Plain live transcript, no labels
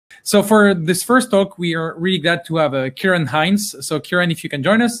So for this first talk, we are really glad to have Kieran Hines. So Kieran, if you can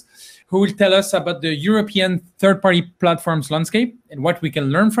join us, who will tell us about the European third-party platforms landscape and what we can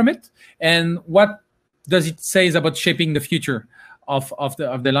learn from it, and what does it say about shaping the future of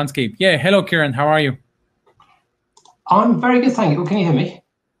the landscape. Yeah, hello, Kieran. How are you? I'm very good, thank you. Can you hear me?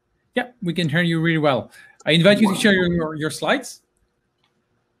 Yeah, we can hear you really well. I invite you to share your slides.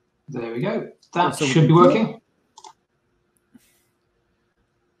 There we go. That should be working.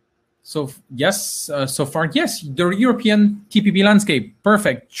 So yes, so far, yes, the European TPP landscape,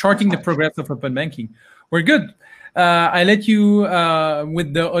 perfect, charting the progress of open banking. We're good. I let you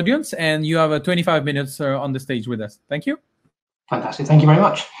with the audience, and you have 25 minutes on the stage with us. Thank you. Fantastic, thank you very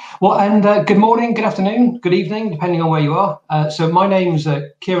much. Well, and good morning, good afternoon, good evening, depending on where you are. So my name's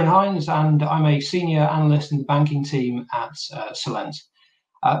Kieran Hines, and I'm a senior analyst in the banking team at Celent.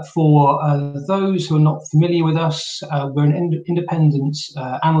 For those who are not familiar with us, we're an independent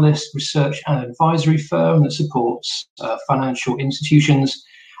analyst, research and advisory firm that supports financial institutions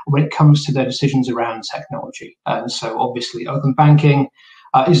when it comes to their decisions around technology. And so obviously open banking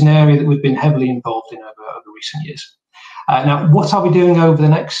is an area that we've been heavily involved in over recent years. Now, what I'll be doing over the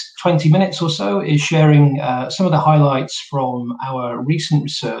next 20 minutes or so is sharing some of the highlights from our recent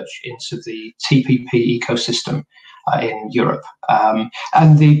research into the TPP ecosystem in Europe.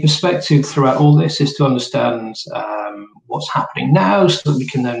 And the perspective throughout all this is to understand what's happening now, so that we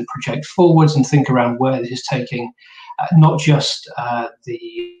can then project forwards and think around where this is taking not just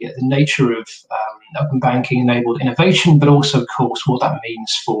the nature of open banking enabled innovation, but also, of course, what that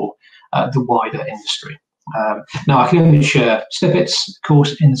means for the wider industry. Now, I can only share snippets, of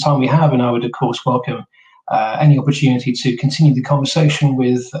course, in the time we have, and I would, of course, welcome any opportunity to continue the conversation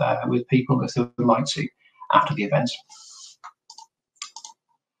with people if they would like to after the event.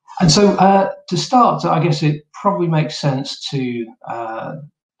 And so to start, I guess it probably makes sense to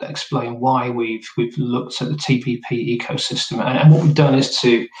explain why we've looked at the TPP ecosystem. And what we've done is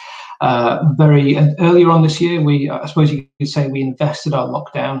to earlier on this year, I suppose you could say we invested our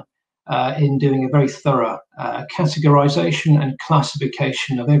lockdown in doing a very thorough categorization and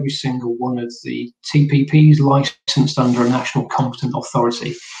classification of every single one of the TPPs licensed under a national competent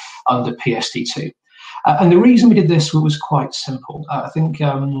authority under PSD2. And the reason we did this was quite simple. I think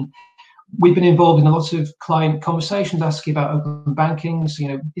we've been involved in a lot of client conversations asking about open banking.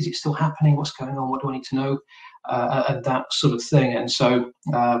 So, is it still happening? What's going on? What do I need to know? And that sort of thing. And so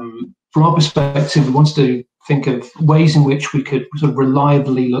from our perspective, we wanted to think of ways in which we could sort of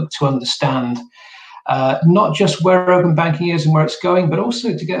reliably look to understand not just where open banking is and where it's going, but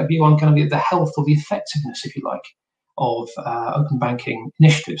also to get a view on kind of the health or the effectiveness, if you like, of open banking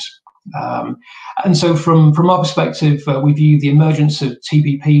initiatives. And so from our perspective, we view the emergence of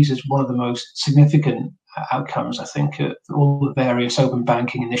TPPs as one of the most significant outcomes, I think, of all the various open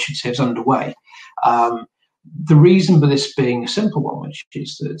banking initiatives underway. The reason for this being a simple one, which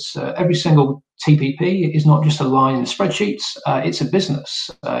is that every single TPP is not just a line in the spreadsheets, it's a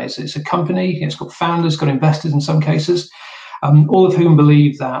business, it's a company, it's got founders, got investors in some cases, all of whom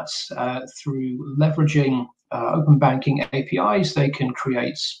believe that through leveraging open banking APIs, they can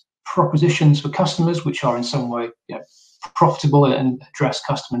create propositions for customers which are in some way profitable and address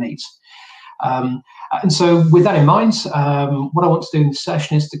customer needs. And so with that in mind, what I want to do in this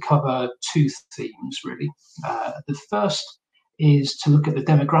session is to cover two themes, really. The first is to look at the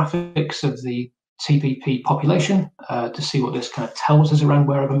demographics of the TPP population to see what this kind of tells us around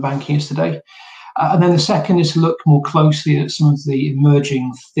where open banking is today. And then the second is to look more closely at some of the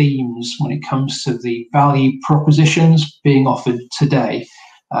emerging themes when it comes to the value propositions being offered today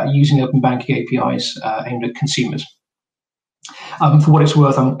using open banking APIs aimed at consumers. For what it's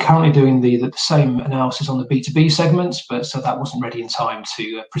worth, I'm currently doing the same analysis on the B2B segments, but so that wasn't ready in time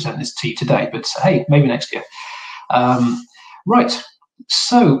to present this to you today. But hey, maybe next year. Right.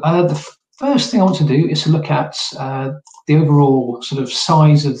 So the first thing I want to do is to look at the overall sort of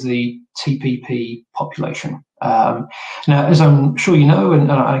size of the TPP population. Now, as I'm sure you know,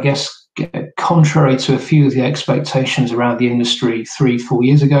 and I guess contrary to a few of the expectations around the industry 3-4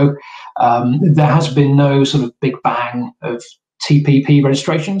 years ago, there has been no sort of big bang of TPP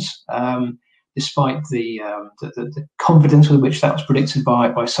registrations, despite the confidence with which that was predicted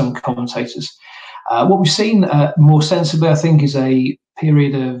by some commentators. What we've seen more sensibly, I think, is a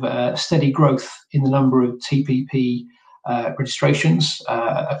period of steady growth in the number of TPP registrations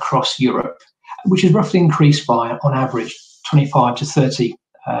across Europe, which has roughly increased by, on average, 25 to 30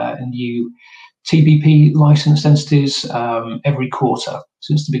 new TPP licensed entities every quarter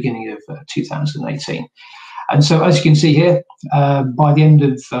since the beginning of 2018. And so, as you can see here, by the end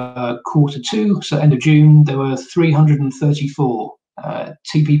of quarter two, so end of June, there were 334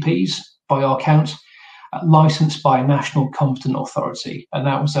 TPPs by our count, licensed by a national competent authority, and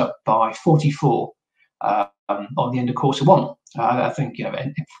that was up by 44 on the end of Q1. I think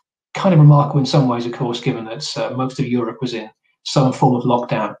kind of remarkable in some ways, of course, given that most of Europe was in some form of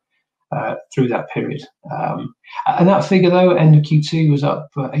lockdown through that period. And that figure, though, end of Q2 was up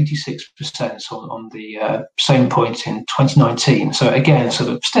 86% on the same point in 2019. So again, sort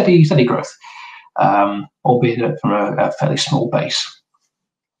of steady growth, albeit from a fairly small base.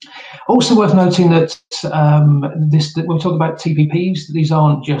 Also worth noting that that we're talking about TPPs. These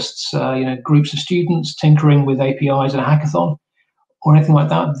aren't just groups of students tinkering with APIs in a hackathon or anything like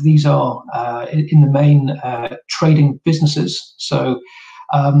that. These are in the main trading businesses. So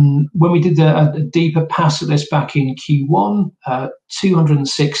when we did a deeper pass at this back in Q1,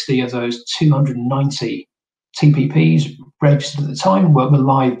 260 of those 290 TPPs registered at the time were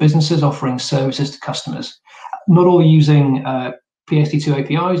live businesses offering services to customers. Not all using PSD2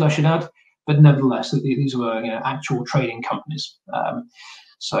 APIs, I should add, but nevertheless, these were actual trading companies.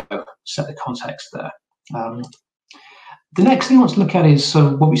 So set the context there. The next thing I want to look at is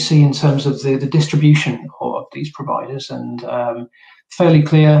sort of what we see in terms of the distribution of these providers, and fairly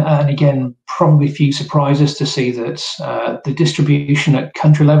clear, and again, probably few surprises to see that the distribution at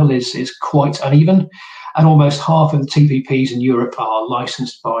country level is quite uneven, and almost half of the TPPs in Europe are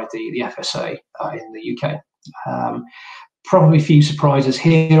licensed by the FSA in the UK. Probably few surprises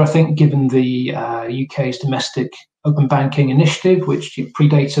here, I think, given the UK's domestic open banking initiative, which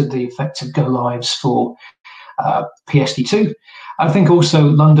predated the effective go-lives for PSD2. I think also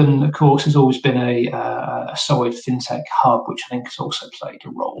London, of course, has always been a solid fintech hub, which I think has also played a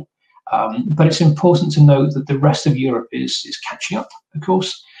role. But it's important to note that the rest of Europe is catching up, of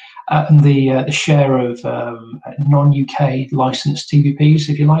course, and the share of non-UK licensed TPPs,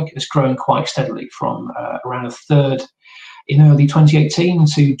 if you like, has grown quite steadily from around a third in early 2018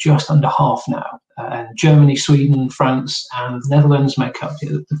 to just under half now. And Germany, Sweden, France, and the Netherlands make up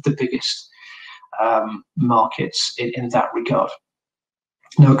the biggest markets in that regard.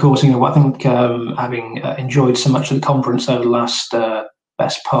 Now, of course, I think having enjoyed so much of the conference over the last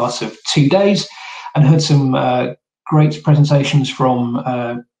best part of 2 days, and heard some great presentations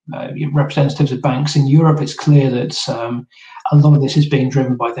from representatives of banks in Europe, it's clear that a lot of this is being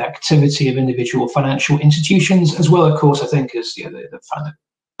driven by the activity of individual financial institutions, as well, of course, I think, as the fact that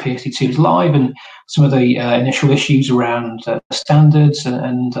PSD2 is live and some of the initial issues around standards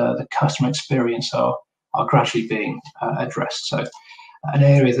and the customer experience are gradually being addressed. So an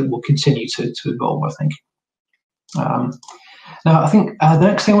area that will continue to evolve, I think. Now, I think the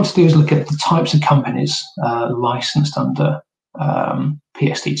next thing I want to do is look at the types of companies licensed under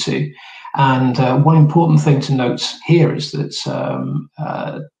PSD2. And one important thing to note here is that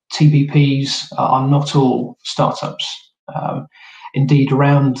TPPs are not all startups. Indeed,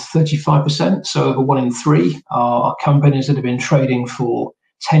 around 35%, so over 1 in 3, are companies that have been trading for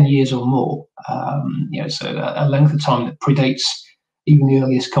 10 years or more. So a length of time that predates even the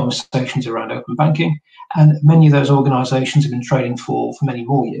earliest conversations around open banking. And many of those organizations have been trading for many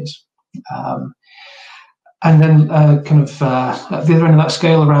more years. And then at the other end of that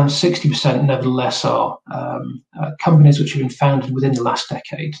scale, around 60% nevertheless are companies which have been founded within the last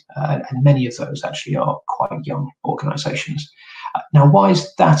decade. And many of those actually are quite young organizations. Now, why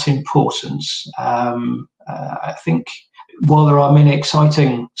is that important? I think while there are many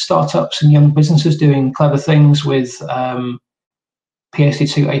exciting startups and young businesses doing clever things with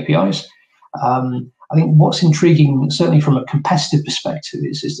PSD2 APIs, I think what's intriguing, certainly from a competitive perspective,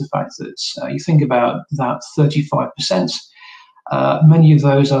 is the fact that you think about that 35%. Many of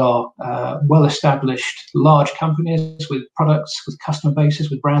those are well-established large companies with products, with customer bases,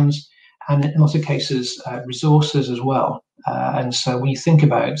 with brands, and in lots of cases, resources as well. And so when you think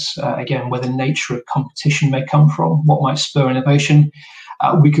about, again, where the nature of competition may come from, what might spur innovation,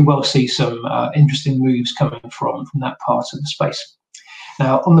 we could well see some interesting moves coming from that part of the space.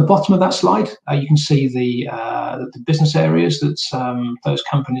 Now, on the bottom of that slide, you can see the business areas that those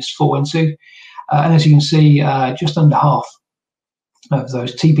companies fall into. And as you can see, just under half of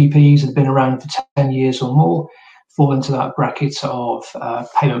those TPPs have been around for 10 years or more, fall into that bracket of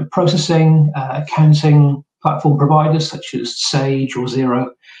payment processing, accounting platform providers such as Sage or Xero,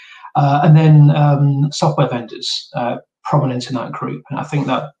 and then software vendors prominent in that group. And I think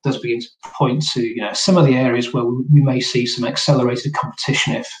that does begin to point to some of the areas where we may see some accelerated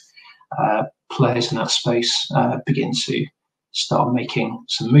competition if players in that space begin to start making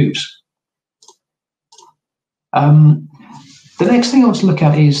some moves. The next thing I want to look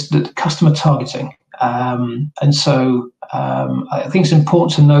at is the customer targeting. And so I think it's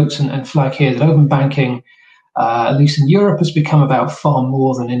important to note and flag here that open banking at least in Europe, has become about far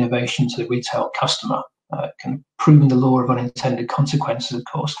more than innovation to the retail customer. Kind of proving the law of unintended consequences, of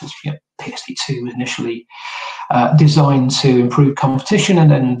course, because PSD2 was initially designed to improve competition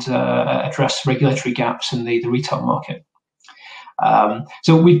and address regulatory gaps in the retail market.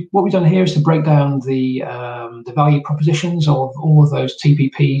 So what we've done here is to break down the value propositions of all of those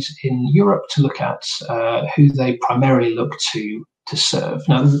TPPs in Europe to look at who they primarily look to serve.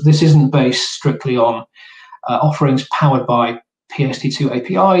 Now, this isn't based strictly on offerings powered by PSD2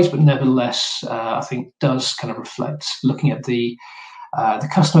 APIs, but nevertheless, I think does kind of reflect looking at the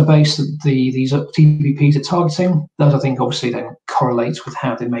customer base that these TPPs are targeting. Does, I think, obviously then correlates with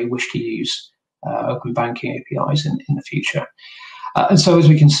how they may wish to use open banking APIs in the future. And so, as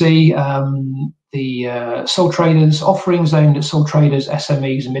we can see, the sole traders offerings aimed at sole traders,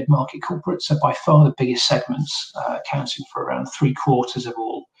 SMEs, and mid-market corporates are by far the biggest segments, accounting for around 3/4 of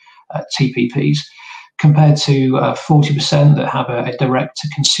all TPPs, compared to 40% that have a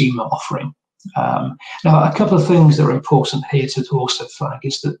direct-to-consumer offering. Now, a couple of things that are important here to also flag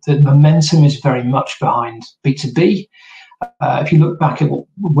is that the momentum is very much behind B2B. If you look back at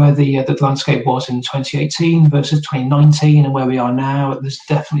where the landscape was in 2018 versus 2019 and where we are now, there's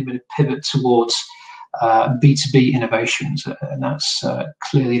definitely been a pivot towards B2B innovations, and that's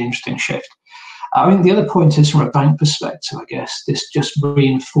clearly an interesting shift. I mean, the other point is from a bank perspective, I guess, this just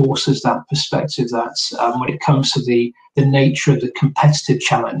reinforces that perspective that when it comes to the nature of the competitive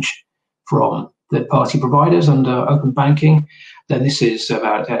challenge from third-party providers under open banking, then this is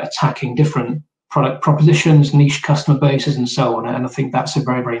about attacking different product propositions, niche customer bases, and so on. And I think that's a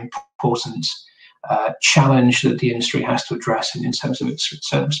very, very important challenge that the industry has to address in terms of its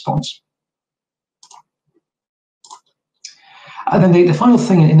response. And then the final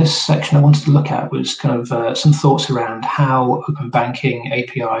thing in this section I wanted to look at was kind of some thoughts around how open banking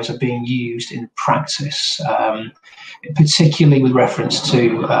APIs are being used in practice, particularly with reference to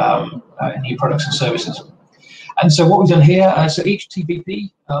new products and services. And so what we've done here, so each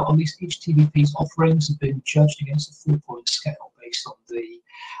TPP, or at least each TPP's offerings have been judged against a 4-point scale based on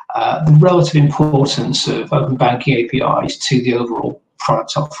the relative importance of open banking APIs to the overall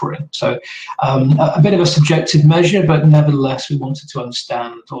product offering. So a bit of a subjective measure, but nevertheless, we wanted to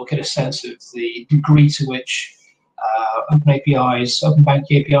understand or get a sense of the degree to which open banking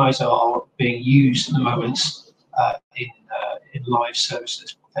APIs are being used at the moment in live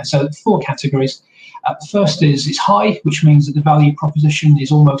services. And so 4 categories. The first is high, which means that the value proposition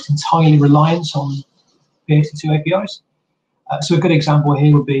is almost entirely reliant on PSD2 APIs. So a good example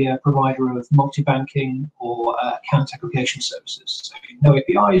here would be a provider of multi-banking or account aggregation services. So no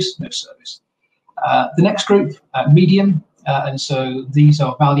APIs, no service. The next group, medium, and so these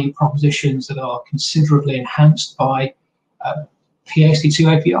are value propositions that are considerably enhanced by PSD2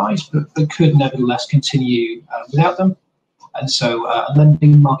 APIs, but could nevertheless continue without them. And so a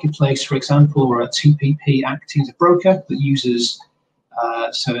lending marketplace, for example, or a 2PP acting as a broker that uses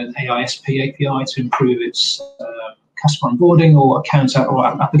so an AISP API to improve its customer onboarding or account or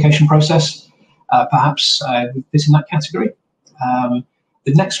application process, perhaps would fit in that category.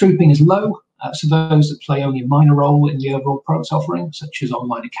 The next grouping is low, so those that play only a minor role in the overall product offering, such as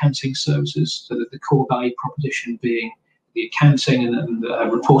online accounting services, so that the core value proposition being the accounting and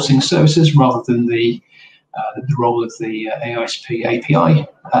reporting services rather than the role of the AISP API.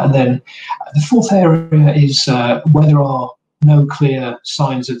 And then the fourth area is where there are no clear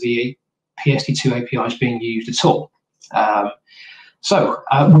signs of the PSD2 APIs being used at all. So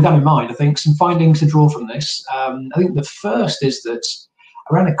with that in mind, I think some findings to draw from this. I think the first is that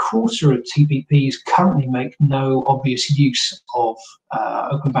around a quarter of TPPs currently make no obvious use of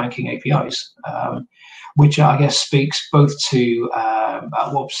open banking APIs, which I guess speaks both to,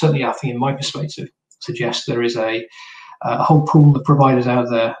 well, certainly I think in my perspective, suggests there is a whole pool of providers out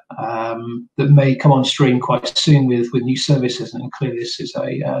there that may come on stream quite soon with new services, and clearly this is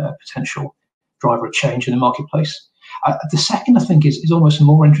a potential driver of change in the marketplace. The second, I think, is almost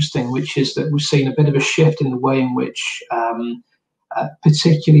more interesting, which is that we've seen a bit of a shift in the way in which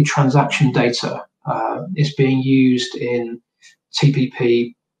particularly transaction data is being used in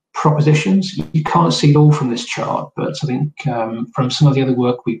TPP propositions. You can't see it all from this chart, but I think from some of the other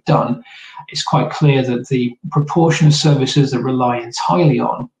work we've done, it's quite clear that the proportion of services that rely entirely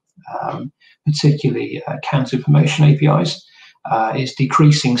on particularly account information APIs is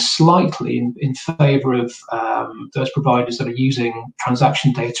decreasing slightly in favor of those providers that are using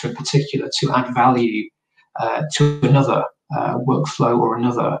transaction data in particular to add value to another workflow or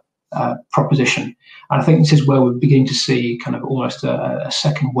another proposition. And I think this is where we're beginning to see kind of almost a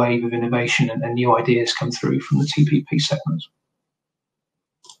second wave of innovation and new ideas come through from the TPP segment.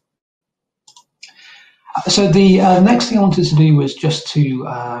 So the next thing I wanted to do was just to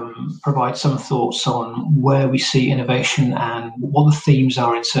provide some thoughts on where we see innovation and what the themes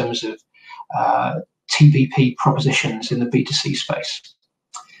are in terms of TPP propositions in the B2C space.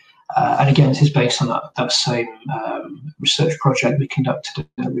 And again, this is based on that same research project we conducted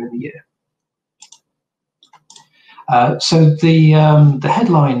earlier in the year. So the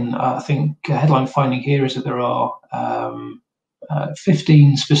headline, I think, headline finding here is that there are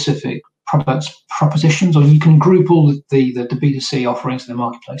 15 specific product propositions, or you can group all the B2C offerings in the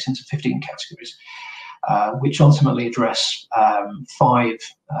marketplace into 15 categories, which ultimately address 5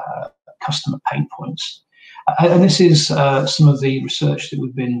 customer pain points. And this is some of the research that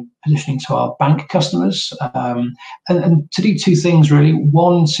we've been positioning to our bank customers, and to do 2 things really.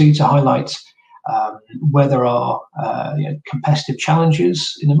 One, to highlight where there are competitive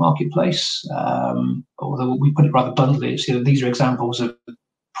challenges in the marketplace, although we put it rather bluntly, these are examples of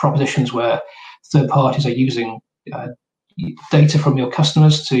propositions where third parties are using data from your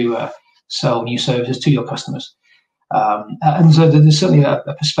customers to sell new services to your customers. And so there's certainly a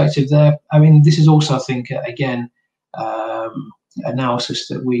perspective there. I mean, this is also, I think, again, analysis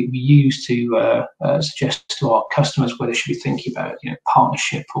that we use to suggest to our customers where they should be thinking about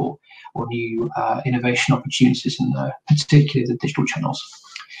partnership or new innovation opportunities in particularly the digital channels.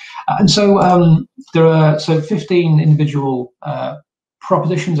 And so there are 15 individual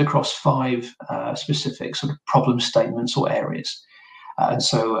propositions across 5 specific sort of problem statements or areas. And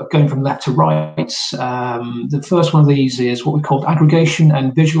so going from left to right, the first one of these is what we call aggregation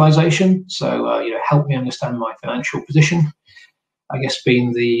and visualization. So, help me understand my financial position, I guess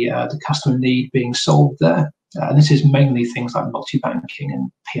being the customer need being solved there. And this is mainly things like multi-banking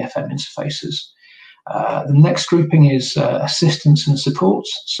and PFM interfaces. The next grouping is assistance and support.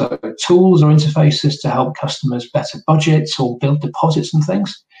 So tools or interfaces to help customers better budget or build deposits and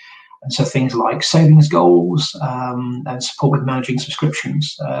things. And so things like savings goals and support with managing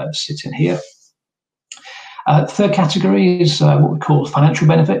subscriptions sit in here. Third category is what we call financial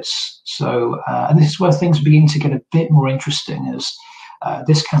benefits. So, and this is where things begin to get a bit more interesting, as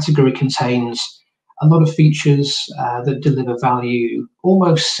this category contains a lot of features that deliver value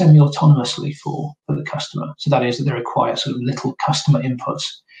almost semi-autonomously for the customer. So that is that they require sort of little customer input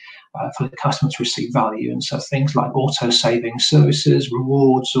for the customer to receive value. And so things like auto saving services,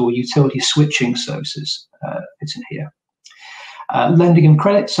 rewards, or utility switching services fit in here. Lending and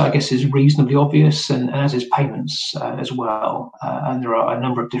credits, I guess, is reasonably obvious, and as is payments as well. And there are a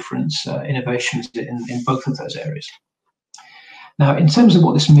number of different innovations in both of those areas. Now, in terms of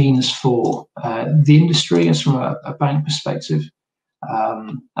what this means for the industry, as from a bank perspective,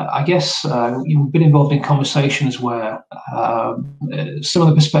 I guess we've been involved in conversations where some of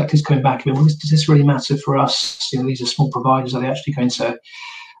the perspectives coming back, well, does this really matter for us? These are small providers. Are they actually going to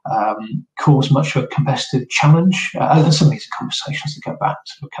cause much of a competitive challenge? And some of these are conversations that go back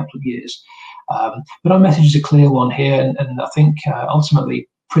to a couple of years. But our message is a clear one here, and I think ultimately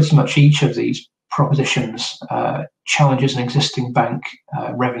pretty much each of these propositions challenges an existing bank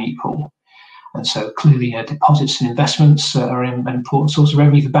revenue pool. And so clearly deposits and investments are an important source of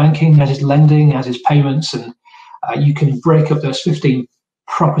revenue for banking, as is lending, as is payments. And you can break up those 15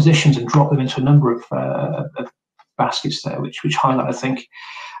 propositions and drop them into a number of baskets there, which highlight, I think,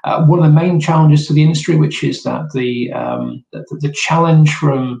 one of the main challenges to the industry, which is that the challenge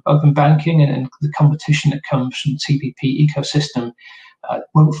from open banking and the competition that comes from the TPP ecosystem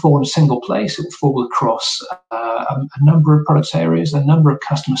won't fall in a single place. It will fall across a number of product areas, a number of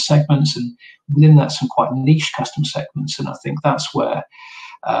customer segments, and within that some quite niche customer segments. And I think that's where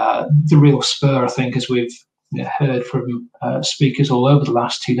the real spur, I think, as we've heard from speakers all over the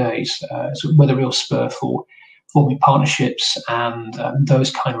last 2 days, is where the real spur for forming partnerships and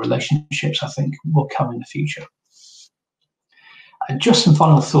those kind of relationships, I think, will come in the future. And just some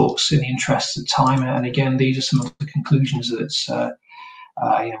final thoughts in the interest of time. And again, these are some of the conclusions that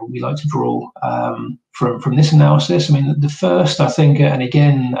we like to draw from this analysis. I mean, the first, I think, and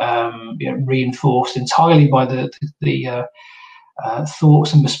again, reinforced entirely by the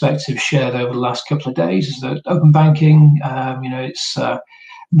thoughts and perspectives shared over the last couple of days, is that open banking, it's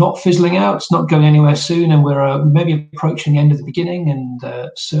not fizzling out, it's not going anywhere soon, and we're maybe approaching the end of the beginning,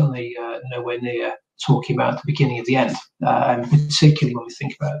 and certainly nowhere near talking about the beginning of the end, and particularly when we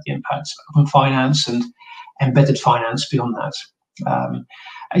think about the impacts of open finance and embedded finance beyond that.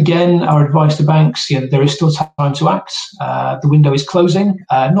 Again, our advice to banks, there is still time to act. The window is closing,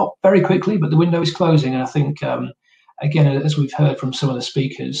 not very quickly, but the window is closing. And I think, again, as we've heard from some of the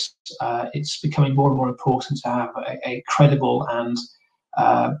speakers, it's becoming more and more important to have a credible and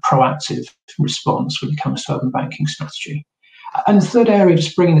proactive response when it comes to open banking strategy. And the third area,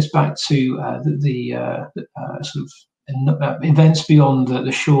 just bringing us back to the sort of events beyond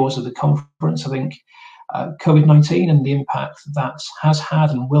the shores of the conference, I think COVID-19 and the impact that has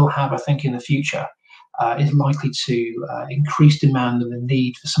had and will have, I think, in the future, is likely to increase demand and the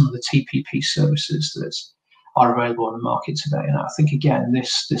need for some of the TPP services that are available on the market today. And I think, again,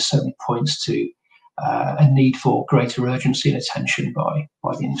 this certainly points to a need for greater urgency and attention by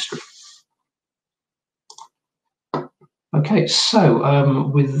the industry. Okay, so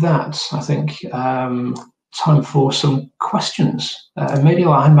with that, I think time for some questions. Maybe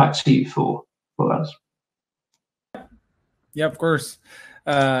I'll hand back to you for that. Yeah, of course.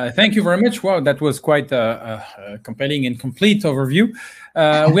 Thank you very much. Wow, that was quite a compelling and complete overview.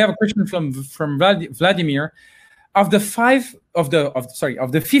 We have a question from Vladimir. Of the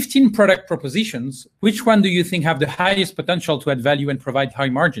 15 product propositions, which one do you think have the highest potential to add value and provide high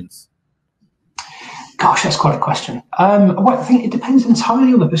margins? Gosh, that's quite a question. Well, I think it depends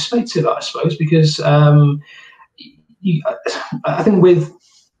entirely on the perspective, I suppose, because I think with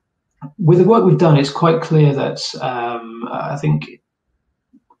the work we've done, it's quite clear that I think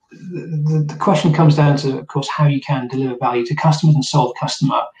the question comes down to, of course, how you can deliver value to customers and solve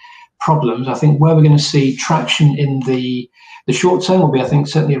customer problems. I think where we're going to see traction in the short term will be, I think,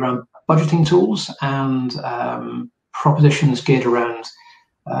 certainly around budgeting tools and propositions geared around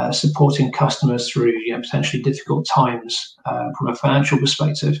supporting customers through potentially difficult times from a financial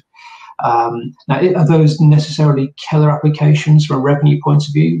perspective. Now, are those necessarily killer applications from a revenue point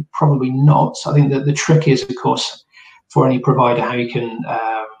of view? Probably not. I think that the trick is, of course, for any provider, how you can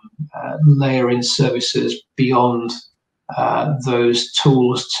layer in services beyond those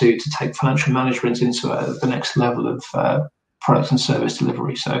tools to take financial management into the next level of product and service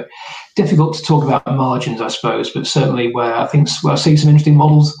delivery. So difficult to talk about margins, I suppose, but certainly where I see some interesting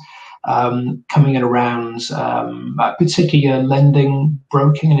models coming in around particular lending,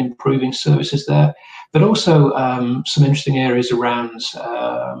 broking and improving services there, but also some interesting areas around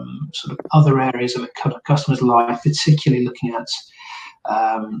sort of other areas of a customer's life, particularly looking at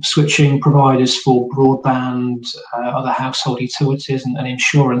switching providers for broadband, other household utilities and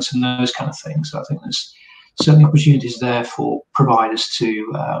insurance and those kind of things. So I think there's certainly opportunities there for providers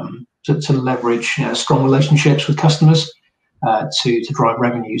to leverage strong relationships with customers to drive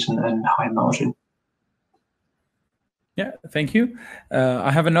revenues and high margin. Yeah, thank you.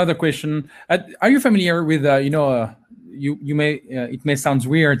 I have another question. Are you familiar with you may it may sound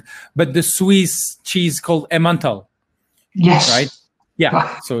weird, but the Swiss cheese called Emmental? Yes. Right.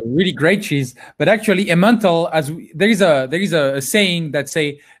 Yeah, so really great cheese. But actually, Emmental, there is a saying that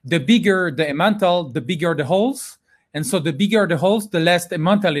say the bigger the Emmental, the bigger the holes, and so the bigger the holes, the less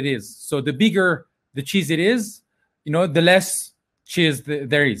Emmental it is. So the bigger the cheese it is, the less cheese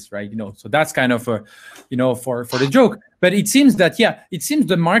there is, right? So that's kind of for the joke. But it seems that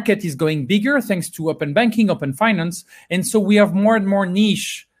the market is going bigger thanks to open banking, open finance, and so we have more and more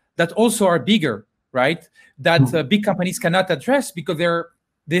niche that also are bigger, right? That big companies cannot address because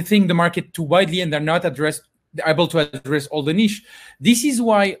they think the market too widely and they're not able to address all the niche. This is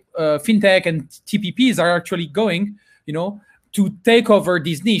why fintech and TPPs are actually going, to take over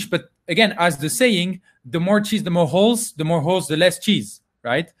this niche. But again, as the saying, the more cheese, the more holes, the less cheese,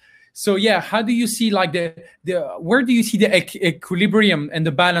 right? So yeah, how do you see where do you see the equilibrium and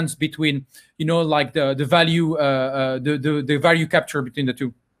the balance between, the value, the value capture between the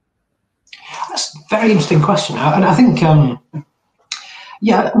two? That's a very interesting question, and I think, well,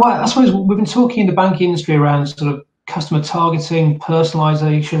 I suppose we've been talking in the banking industry around sort of customer targeting,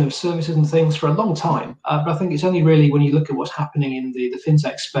 personalization of services and things for a long time. But I think it's only really when you look at what's happening in the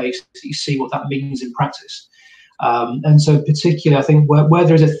fintech space that you see what that means in practice. And so particularly, I think where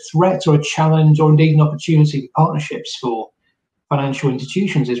there is a threat or a challenge or indeed an opportunity for partnerships for financial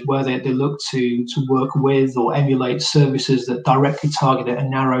institutions is where they look to work with or emulate services that directly target a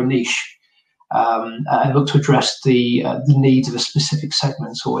narrow niche. And look to address the needs of a specific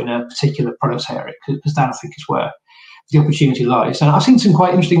segment or in a particular product area, because that I think is where the opportunity lies. And I've seen some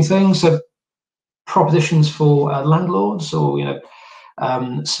quite interesting things, so propositions for landlords or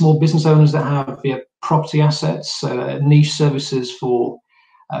small business owners that have property assets, niche services for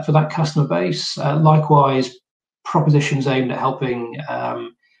that customer base. Likewise, propositions aimed at helping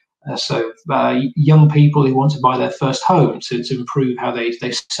young people who want to buy their first home to improve how they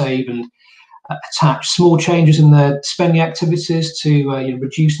save and attach small changes in their spending activities to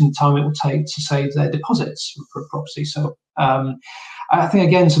reduce the time it will take to save their deposits for a property. So I think,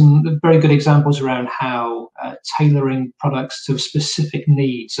 again, some very good examples around how tailoring products to specific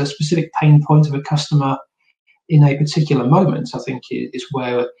needs, a specific pain point of a customer in a particular moment, I think is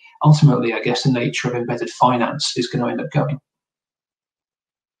where ultimately, I guess, the nature of embedded finance is going to end up going.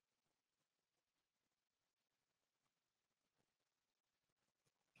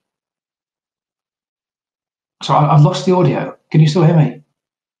 So I've lost the audio. Can you still hear me?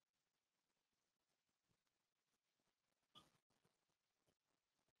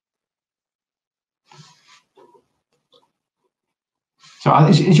 So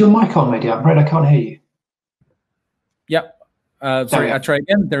is your mic on, maybe? I'm afraid I can't hear you. Yeah. Sorry, I try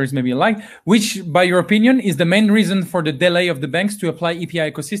again. There is maybe a lag. Which, by your opinion, is the main reason for the delay of the banks to apply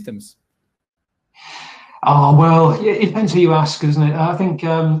API ecosystems? Oh, well, it depends who you ask, doesn't it? I think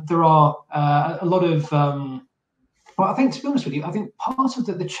there are a lot of... well, I think, to be honest with you, I think part of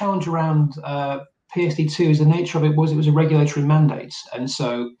the challenge around PSD2 is the nature of it was a regulatory mandate. And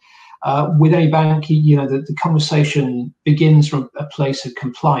so with any bank, the conversation begins from a place of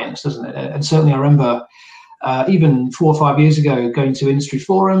compliance, doesn't it? And certainly I remember even 4 or 5 years ago going to industry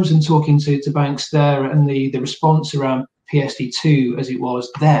forums and talking to banks there, and the response around PSD2 as it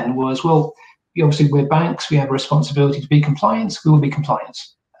was then was, well, obviously we're banks, we have a responsibility to be compliant, we will be compliant,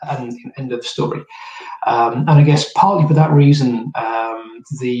 and end of story. And I guess partly for that reason,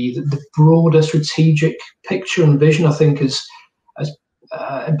 the broader strategic picture and vision, I think, has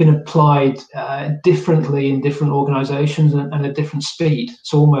been applied differently in different organisations and at a different speed.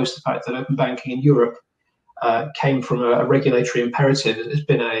 So almost the fact that open banking in Europe came from a regulatory imperative has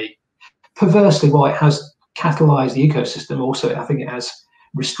been perversely, while it has catalysed the ecosystem, also I think it has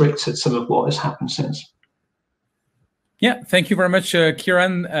restricted some of what has happened since. Yeah, thank you very much,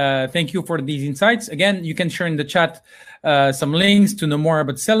 Kieran. Thank you for these insights. Again, you can share in the chat some links to know more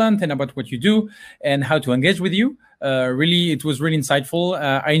about Celent and about what you do and how to engage with you. Really, it was really insightful.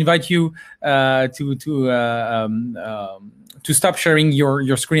 I invite you to stop sharing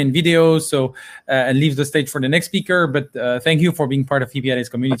your screen and video, and leave the stage for the next speaker. But thank you for being part of Apidays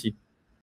community.